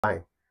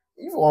line.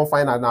 If you want to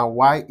find out now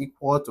y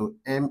equal to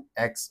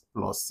mx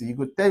plus c, you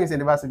go tell me say you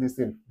never see this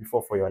thing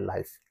before for your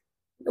life.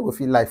 You no go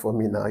feel life for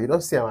me now. You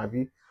don't see am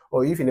abi?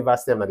 Or if you never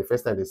see am na the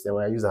first time they see am,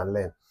 I use and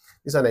learn.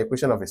 This one na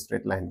equation of a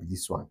straight line be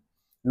this one.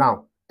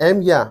 Now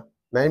m here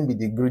na im be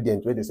the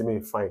gradient wey dey say make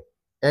you find.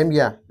 M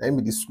here na im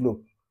be the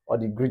slope or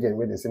the gradient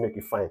wey dey say make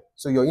you find.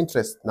 So your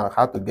interest now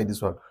how to get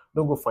this one.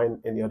 Don't go find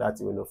any other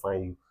thing wey no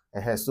find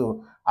you.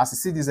 So as you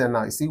see this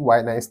now, you see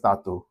y na im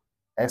start to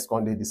x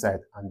con dey this side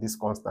and this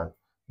constant.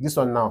 This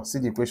one now, see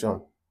the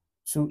equation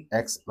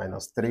 2x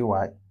minus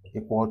 3y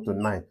equal to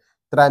 9.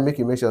 Try make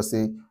you make sure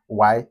say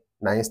y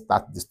na im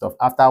start the stuff.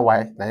 After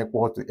y na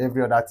equal to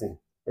every other thing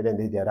and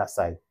then the other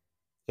side.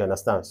 You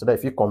understand? So that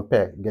if you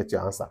compare, get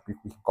your answer quick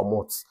come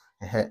out.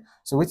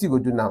 So what you go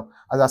do now?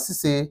 As I see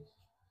say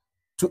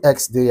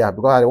 2x there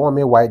because I want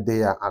me y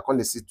there, I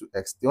can't see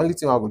 2x. The only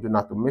thing I go do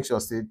now to make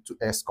sure say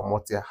 2x come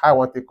out here. How I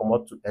want to come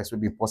out 2x will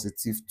be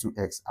positive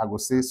 2x. I go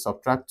say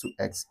subtract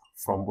 2x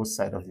from both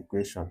sides of the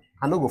equation.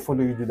 I no go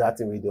follow you do that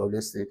thing where they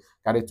always say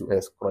carry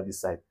 2x cross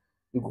this side.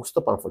 You go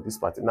stop and for this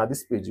part. Now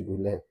this page you go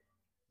learn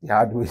the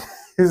hard way.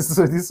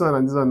 So this one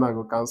and this one now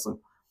go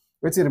cancel.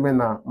 What you remain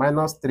now?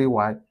 Minus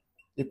 3y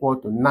equal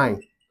to 9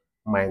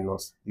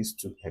 minus this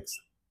 2x.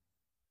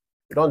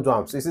 You don't do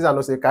am. So since I know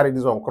say carry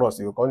this one cross,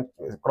 you can't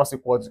cross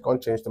equals, you can't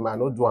change to my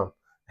no do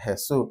am.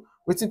 So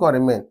what you gonna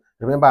remain?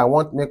 Remember, I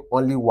want make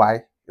only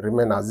y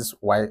remain as this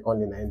y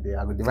only 9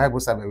 there. I will divide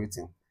both sides by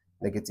everything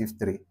negative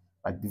 3.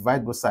 I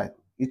divide both sides,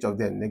 each of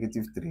them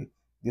negative 3.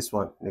 This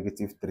one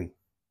negative 3.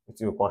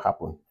 What will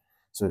happen?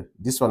 So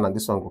this one and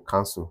this one will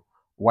cancel.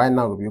 Y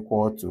now will be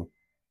equal to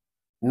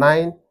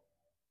 9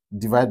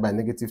 divided by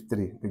negative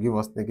 3 to give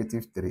us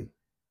negative 3.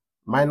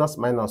 Minus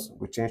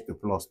will change to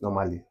plus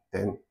normally.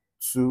 Then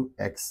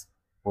 2x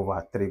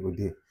over 3 go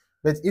dey.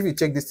 But if you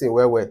check this thing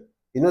well,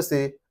 you know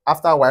say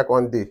after y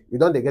one day, we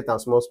don't get am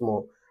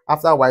small.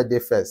 After y dey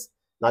first,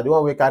 now the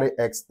one we carry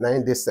x,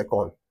 9 days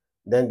second.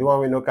 Then the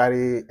one we no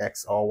carry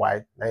x or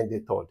y, 9 day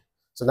third.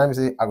 So let me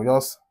say I will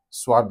just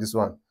swap this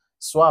one.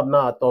 Swap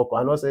now I talk.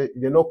 I know say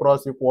they no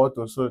cross equal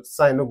to, so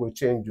sign no go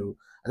change.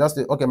 I just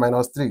say okay,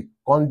 minus 3.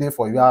 Come day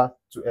for you are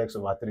 2x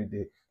over 3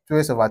 day.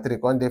 2x over 3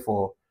 come day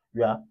for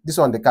this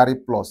one they carry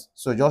plus.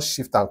 So just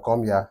shift and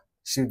come here.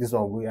 Shift this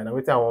one go here. Now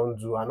what I want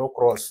to do, I no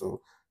cross.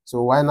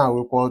 So y now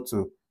equal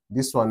to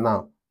this one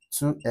now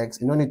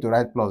 2x. You no need to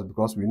write plus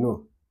because we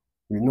know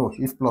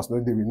if plus no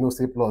day, we know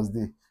say plus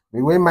day.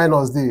 But when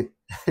minus day,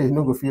 you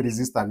no go feel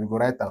resistant, you go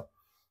write down.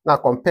 Now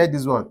compare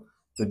this one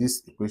to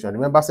this equation.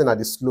 Remember saying that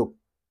the slope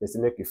they say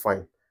make you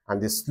find,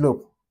 and the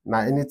slope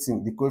now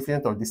anything, the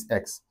coefficient of this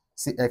x.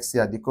 See x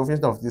here, the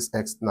coefficient of this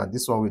x now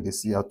this one with the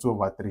CL 2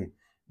 over 3.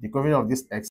 The coefficient of this x